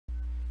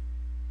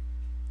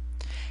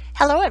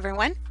Hello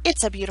everyone,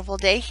 it's a beautiful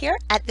day here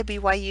at the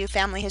BYU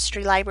Family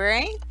History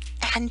Library,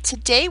 and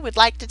today we'd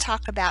like to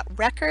talk about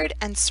record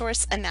and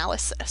source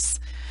analysis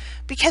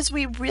because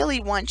we really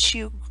want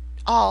you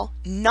all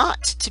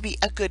not to be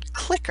a good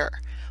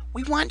clicker.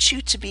 We want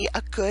you to be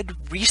a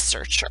good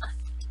researcher.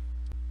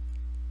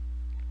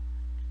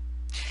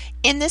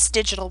 In this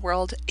digital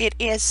world, it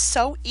is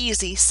so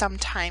easy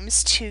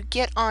sometimes to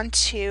get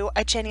onto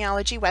a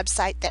genealogy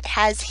website that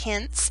has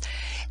hints,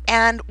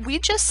 and we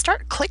just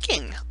start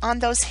clicking on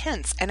those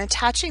hints and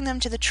attaching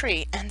them to the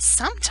tree, and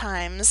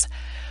sometimes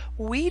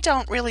we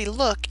don't really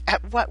look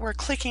at what we're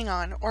clicking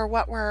on or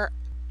what we're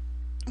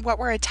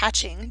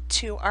attaching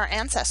to our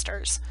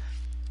ancestors.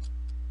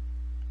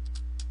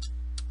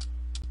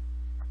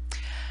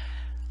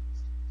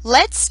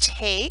 Let's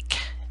take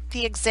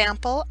the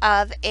example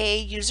of a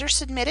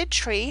user-submitted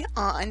tree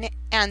on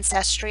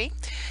Ancestry.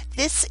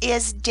 This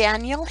is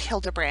Daniel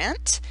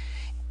Hildebrandt,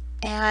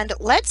 and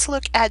let's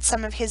look at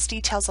some of his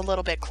details a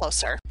little bit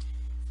closer.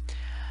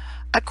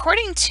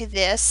 According to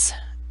this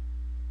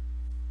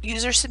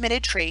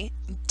user-submitted tree,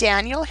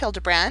 Daniel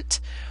Hildebrandt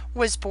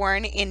was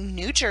born in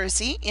New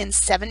Jersey in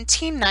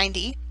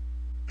 1790,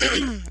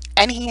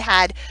 and he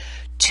had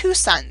two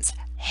sons,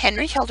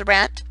 Henry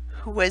Hildebrandt,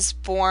 who was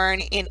born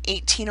in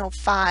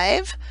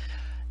 1805,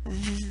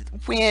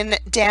 when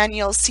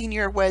Daniel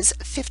Sr. was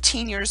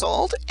 15 years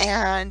old,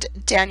 and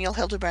Daniel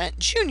Hildebrandt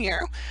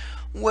Jr.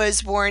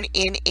 was born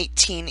in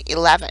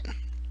 1811.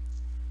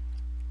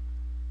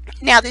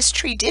 Now this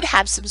tree did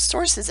have some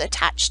sources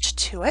attached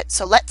to it,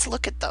 so let's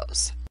look at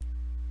those.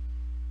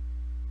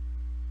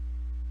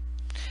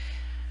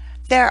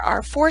 There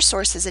are 4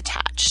 sources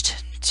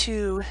attached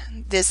to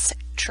this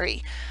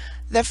tree.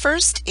 The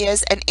first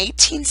is an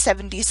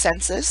 1870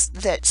 census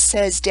that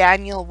says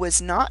Daniel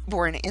was not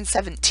born in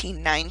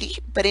 1790,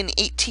 but in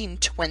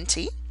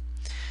 1820.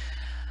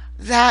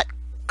 That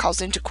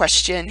calls into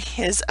question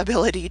his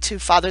ability to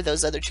father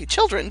those other 2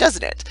 children,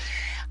 doesn't it?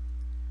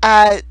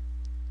 A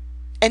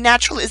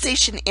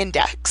naturalization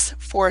index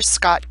for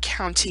Scott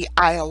County,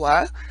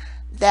 Iowa,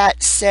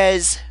 that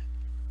says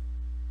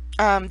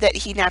that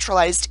he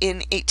naturalized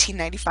in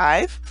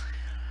 1895.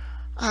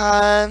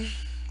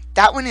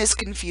 That one is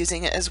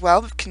confusing as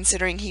well,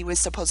 considering he was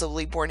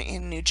supposedly born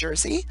in New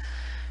Jersey.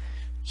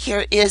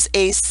 Here is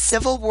a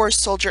Civil War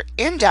soldier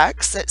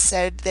index that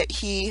said that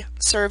he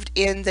served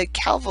in the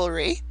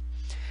cavalry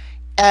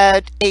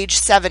at age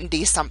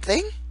 70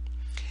 something.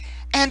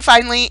 And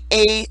finally,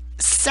 a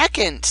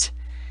second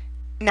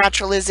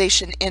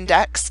naturalization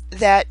index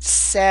that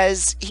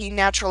says he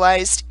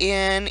naturalized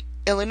in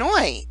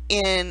Illinois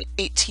in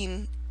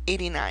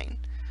 1889.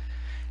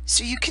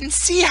 So you can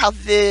see how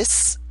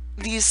these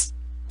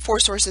 4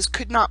 sources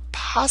could not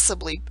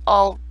possibly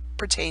all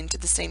pertain to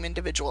the same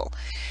individual.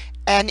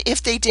 And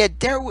if they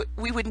did,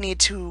 we would need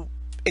to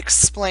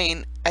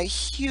explain a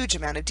huge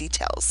amount of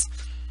details.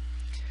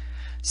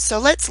 So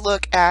let's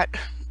look at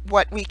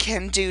what we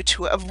can do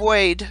to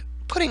avoid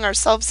putting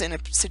ourselves in a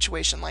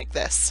situation like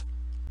this.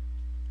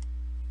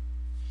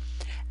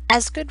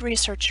 As good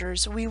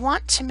researchers, we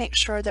want to make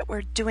sure that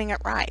we're doing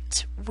it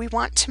right. We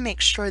want to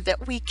make sure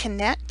that we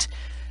connect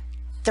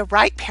the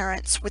right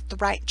parents with the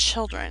right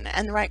children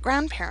and the right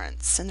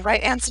grandparents and the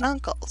right aunts and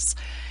uncles.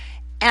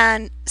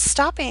 And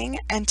stopping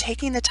and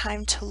taking the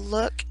time to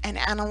look and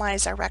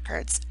analyze our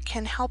records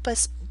can help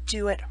us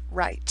do it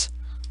right.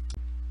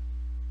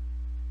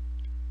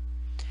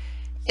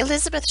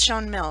 Elizabeth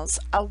Shown Mills,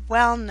 a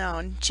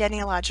well-known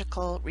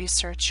genealogical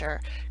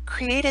researcher,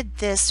 created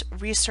this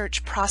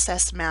research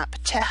process map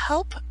to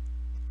help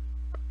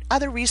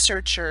other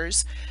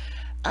researchers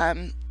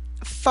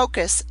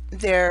focus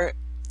their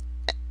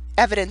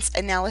evidence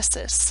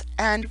analysis,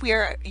 and we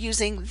are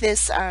using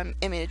this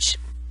image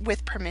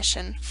with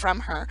permission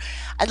from her.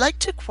 I'd like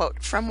to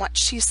quote from what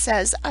she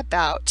says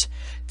about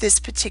this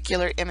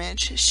particular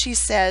image. She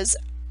says,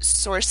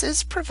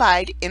 "Sources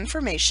provide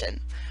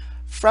information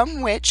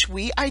from which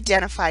we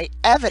identify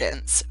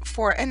evidence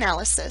for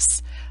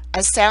analysis.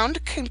 A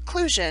sound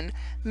conclusion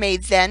may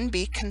then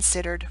be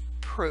considered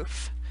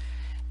proof."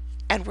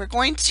 And we're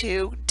going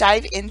to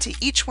dive into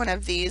each one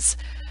of these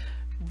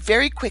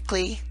very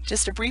quickly,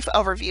 just a brief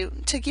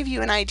overview to give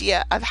you an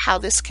idea of how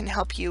this can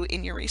help you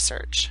in your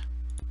research.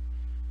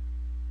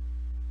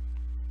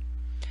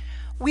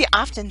 We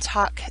often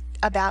talk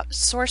about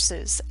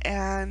sources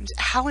and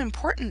how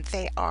important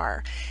they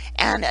are,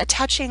 and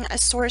attaching a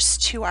source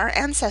to our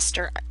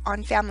ancestor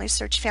on Family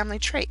Search Family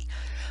Tree.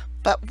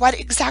 But what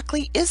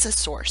exactly is a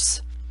source?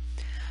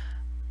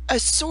 A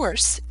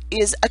source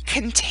is a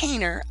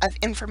container of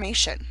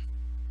information.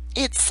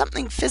 It's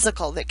something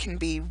physical that can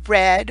be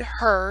read,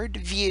 heard,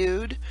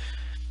 viewed,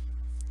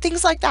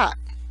 things like that.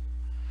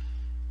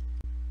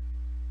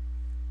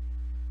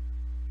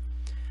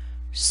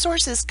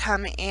 Sources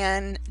come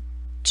in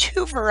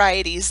 2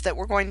 varieties that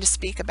we're going to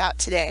speak about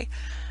today.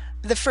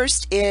 The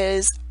first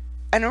is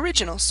an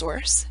original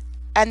source,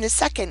 and the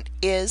second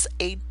is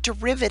a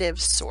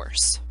derivative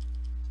source.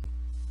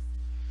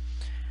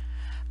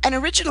 An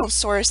original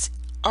source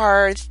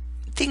are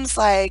things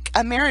like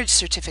a marriage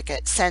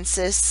certificate,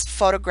 census,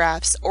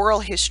 photographs,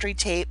 oral history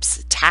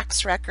tapes,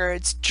 tax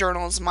records,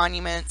 journals,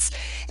 monuments,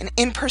 an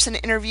in-person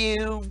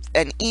interview,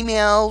 an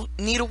email,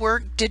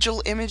 needlework,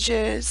 digital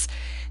images,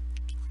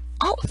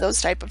 all of those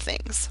type of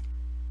things.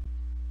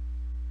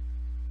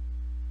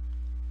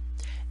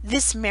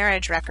 This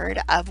marriage record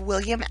of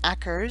William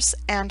Eckers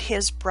and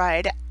his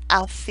bride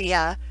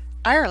Althea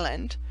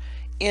Ireland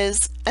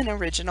is an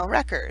original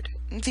record.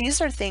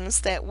 These are things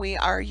that we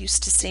are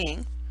used to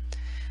seeing.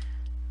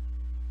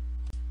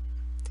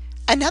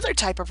 Another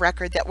type of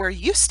record that we're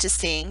used to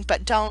seeing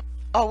but don't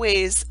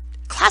always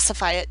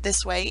classify it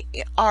this way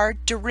are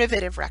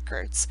derivative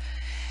records.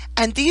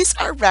 And these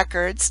are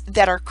records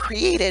that are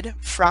created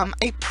from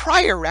a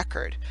prior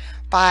record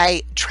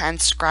by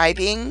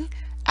transcribing,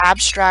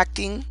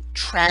 abstracting,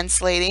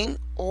 translating,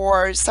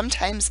 or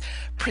sometimes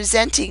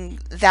presenting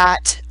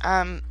that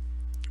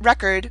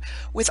record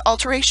with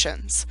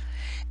alterations.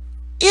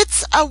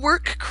 It's a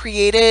work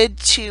created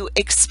to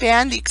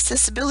expand the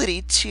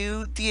accessibility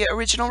to the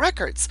original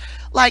records,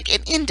 like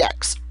an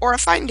index or a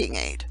finding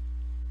aid.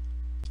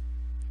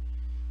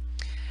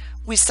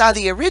 We saw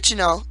the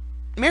original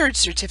marriage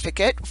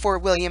certificate for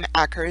William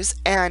Eckers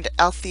and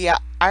Althea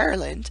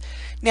Ireland.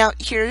 Now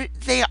here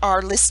they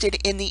are listed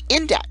in the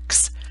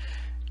index,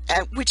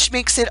 which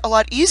makes it a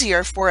lot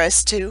easier for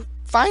us to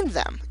find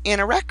them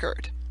in a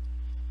record.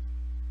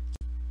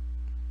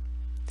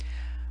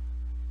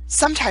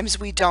 Sometimes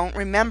we don't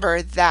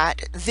remember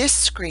that this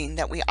screen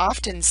that we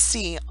often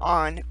see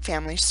on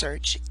Family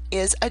Search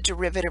is a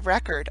derivative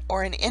record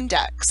or an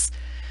index.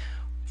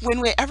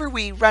 Whenever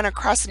we run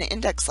across an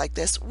index like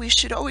this, we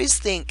should always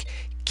think,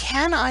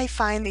 can I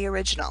find the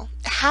original?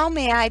 How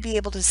may I be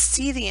able to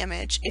see the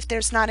image if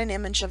there's not an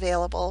image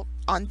available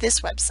on this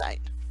website?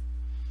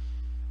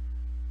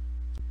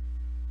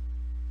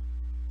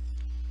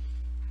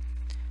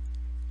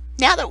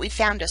 Now that we've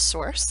found a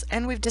source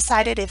and we've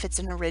decided if it's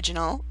an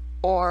original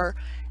or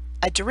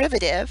a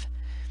derivative,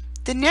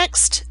 the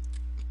next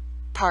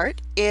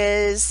part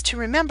is to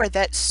remember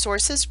that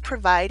sources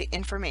provide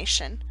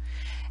information.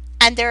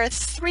 And there are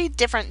three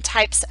different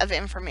types of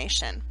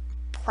information: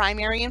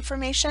 primary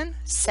information,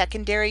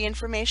 secondary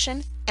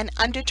information, and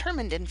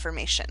undetermined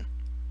information.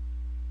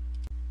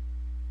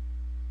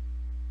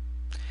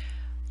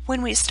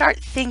 When we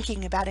start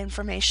thinking about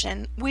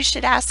information, we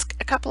should ask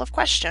a couple of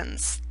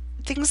questions.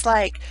 Things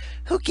like,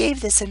 who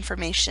gave this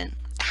information?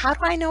 How do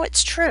I know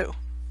it's true?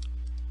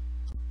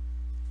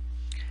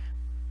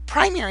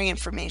 Primary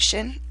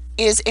information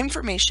is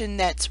information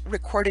that's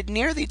recorded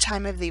near the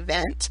time of the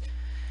event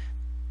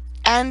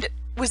and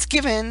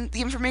the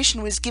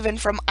information was given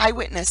from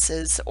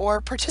eyewitnesses or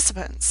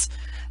participants,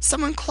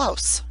 someone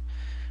close.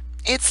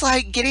 It's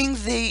like getting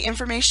the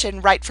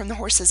information right from the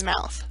horse's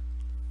mouth.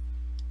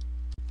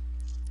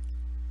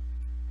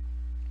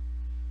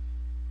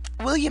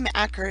 William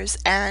Eckers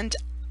and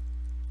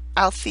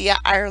Althea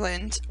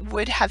Ireland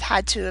would have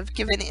had to have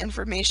given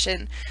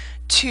information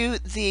to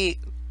the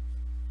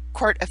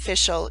court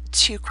official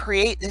to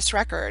create this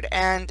record,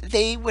 and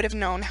they would have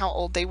known how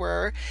old they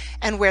were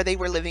and where they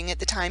were living at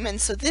the time, and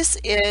so this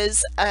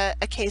is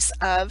a case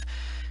of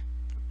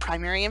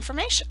primary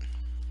information.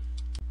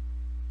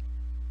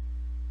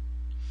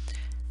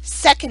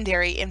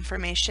 Secondary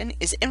information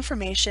is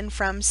information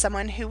from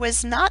someone who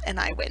was not an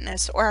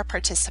eyewitness or a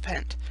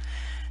participant.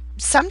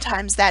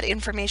 Sometimes that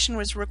information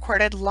was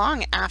recorded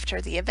long after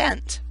the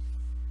event.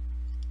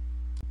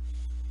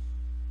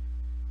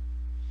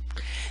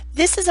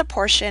 This is a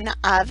portion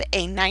of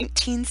a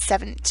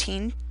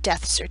 1917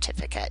 death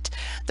certificate,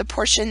 the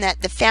portion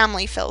that the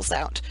family fills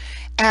out.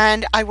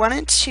 And I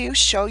wanted to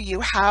show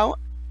you how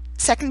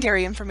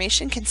secondary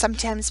information can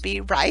sometimes be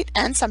right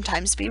and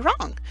sometimes be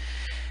wrong.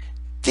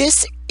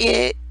 This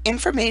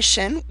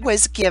information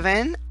was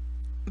given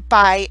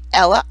by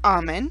Ella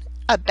Amon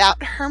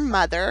about her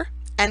mother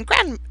and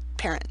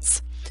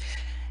grandparents.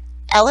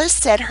 Ella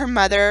said her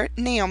mother,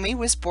 Naomi,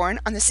 was born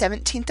on the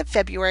 17th of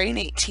February in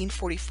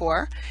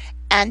 1844,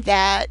 and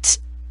that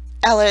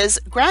Ella's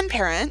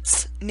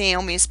grandparents,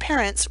 Naomi's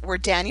parents, were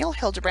Daniel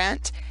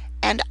Hildebrandt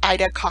and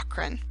Ida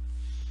Cochran.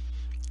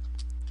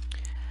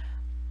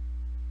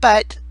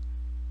 But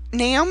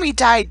Naomi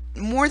died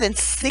more than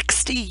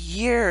 60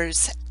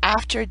 years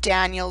after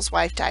Daniel's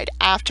wife died,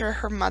 after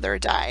her mother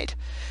died.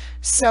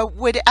 So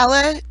would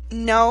Ella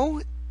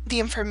know the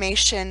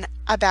information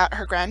about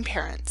her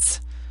grandparents?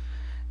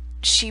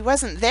 She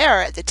wasn't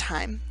there at the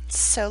time,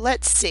 so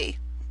let's see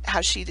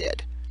how she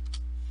did.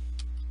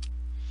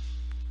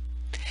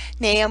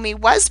 Naomi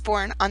was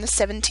born on the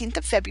 17th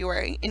of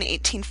February in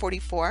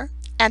 1844,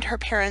 and her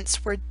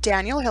parents were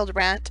Daniel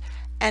Hildebrandt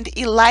and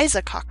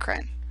Eliza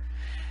Cochran.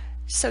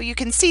 So you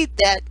can see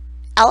that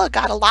Ella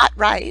got a lot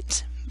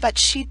right, but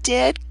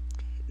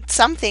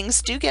some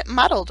things do get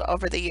muddled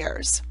over the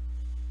years.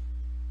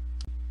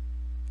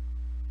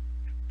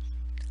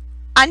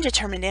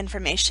 Undetermined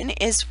information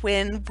is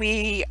when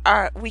we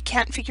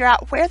can't figure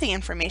out where the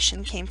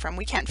information came from.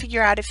 We can't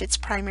figure out if it's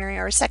primary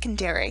or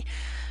secondary.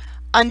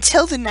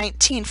 Until the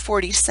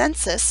 1940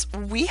 census,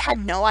 we had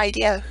no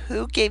idea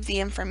who gave the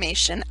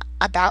information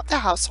about the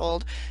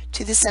household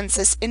to the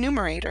census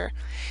enumerator.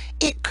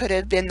 It could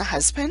have been the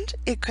husband,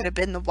 it could have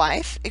been the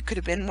wife, it could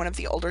have been one of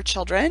the older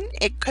children,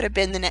 it could have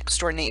been the next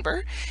door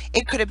neighbor,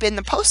 it could have been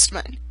the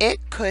postman,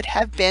 it could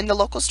have been the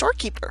local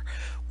storekeeper.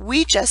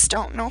 We just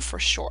don't know for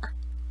sure.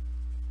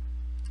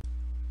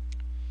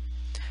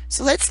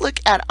 So let's look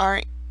at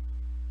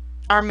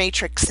our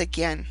matrix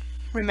again.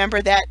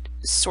 Remember that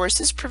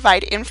sources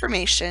provide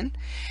information,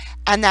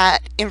 and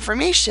that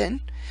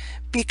information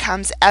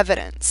becomes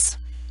evidence.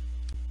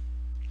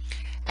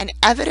 And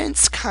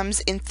evidence comes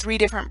in three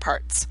different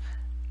kinds: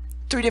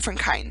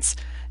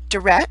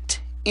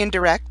 direct,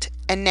 indirect,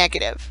 and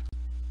negative.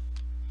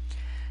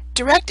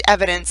 Direct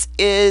evidence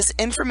is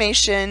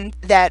information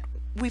that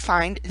we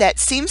find that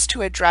seems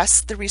to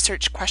address the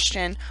research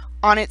question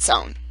on its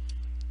own,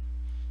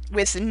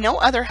 with no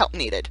other help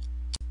needed.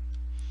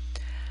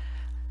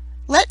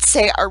 Let's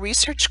say our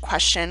research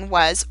question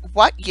was,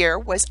 what year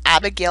was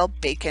Abigail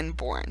Bacon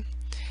born?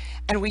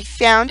 And we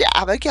found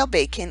Abigail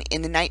Bacon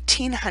in the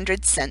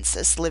 1900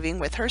 census living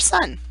with her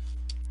son.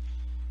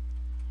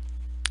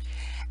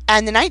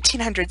 And the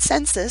 1900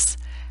 census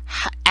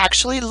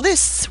actually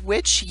lists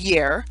which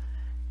year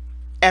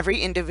every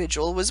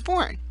individual was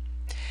born.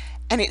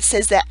 And it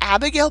says that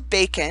Abigail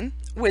Bacon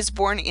was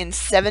born in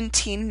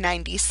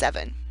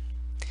 1797.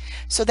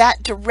 So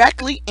that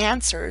directly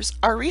answers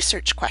our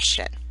research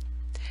question.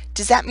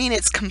 Does that mean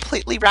it's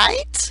completely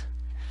right?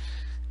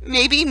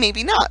 Maybe,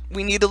 maybe not.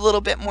 We need a little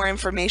bit more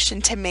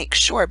information to make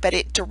sure, but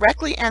it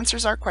directly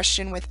answers our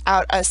question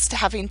without us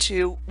having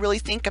to really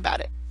think about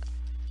it.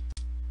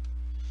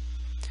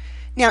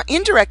 Now,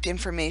 indirect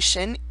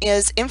information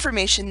is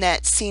information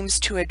that seems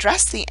to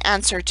address the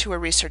answer to a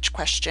research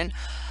question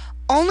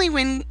only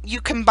when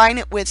you combine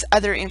it with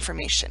other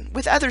information,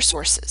 with other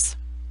sources.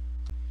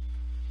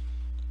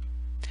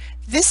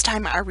 This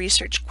time our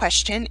research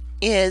question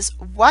is,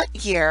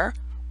 what year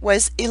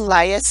was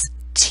Elias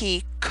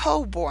T.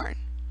 Coe born?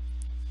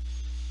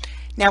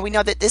 Now we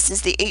know that this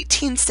is the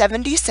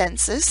 1870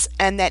 census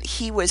and that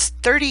he was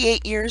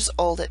 38 years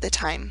old at the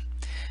time.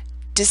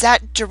 Does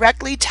that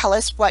directly tell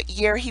us what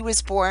year he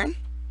was born?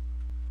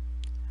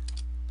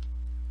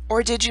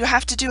 Or did you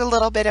have to do a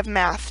little bit of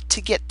math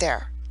to get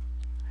there?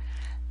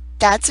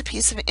 That's a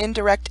piece of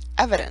indirect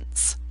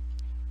evidence.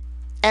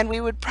 And we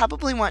would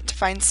probably want to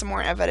find some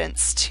more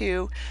evidence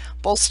to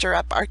bolster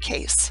up our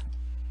case.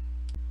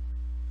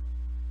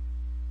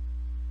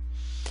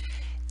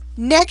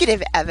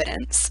 Negative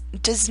evidence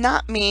does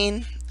not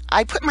mean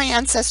I put my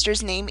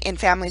ancestor's name in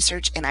Family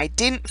Search and I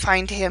didn't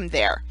find him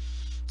there,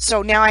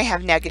 so now I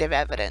have negative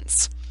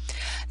evidence.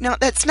 Now,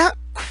 that's not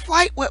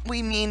quite what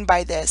we mean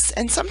by this,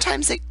 and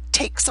sometimes it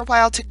takes a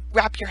while to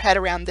wrap your head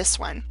around this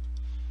one.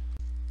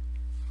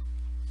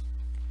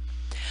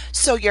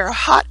 So you're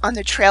hot on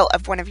the trail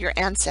of one of your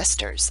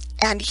ancestors,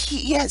 and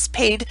he has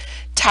paid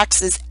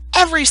taxes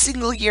every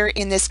single year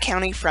in this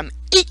county from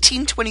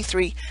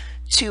 1823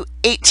 to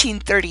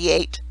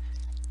 1838.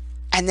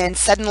 And then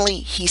suddenly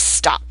he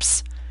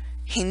stops.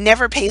 He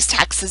never pays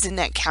taxes in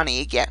that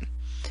county again.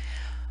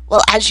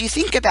 Well, as you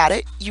think about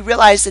it, you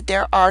realize that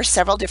there are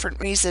several different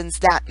reasons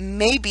that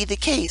may be the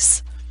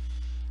case.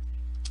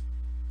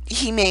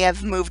 He may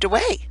have moved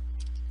away.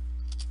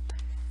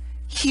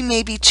 He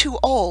may be too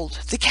old.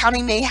 The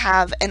county may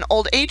have an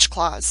old age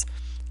clause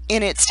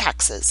in its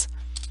taxes.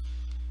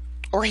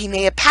 Or he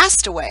may have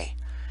passed away.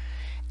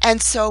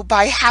 And so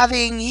by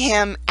having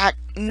him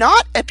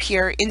not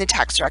appear in the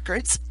tax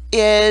records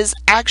is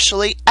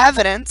actually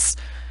evidence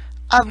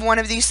of one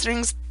of these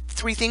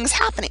three things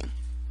happening.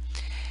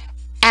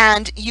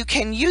 And you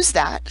can use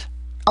that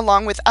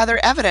along with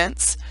other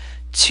evidence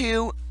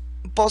to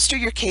bolster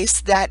your case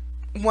that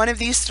one of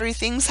these three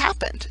things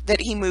happened: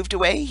 that he moved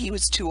away, he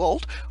was too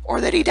old, or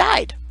that he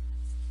died.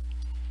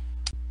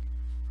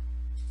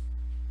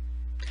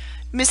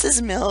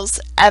 Mrs. Mills'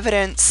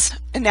 evidence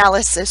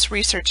analysis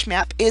research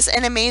map is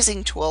an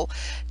amazing tool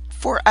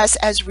for us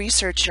as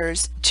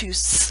researchers to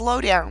slow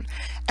down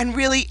and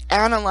really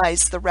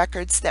analyze the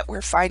records that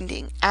we're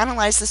finding,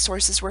 analyze the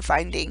sources we're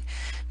finding,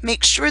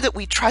 make sure that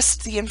we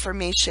trust the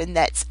information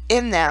that's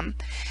in them,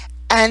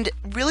 and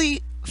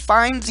really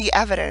find the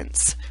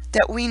evidence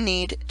that we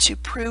need to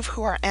prove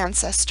who our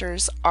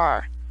ancestors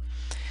are.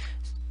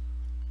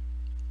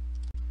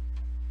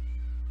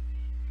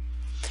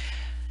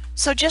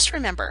 So just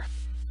remember,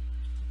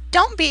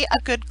 don't be a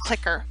good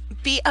clicker,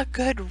 be a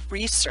good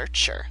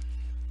researcher,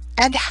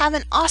 and have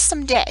an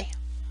awesome day.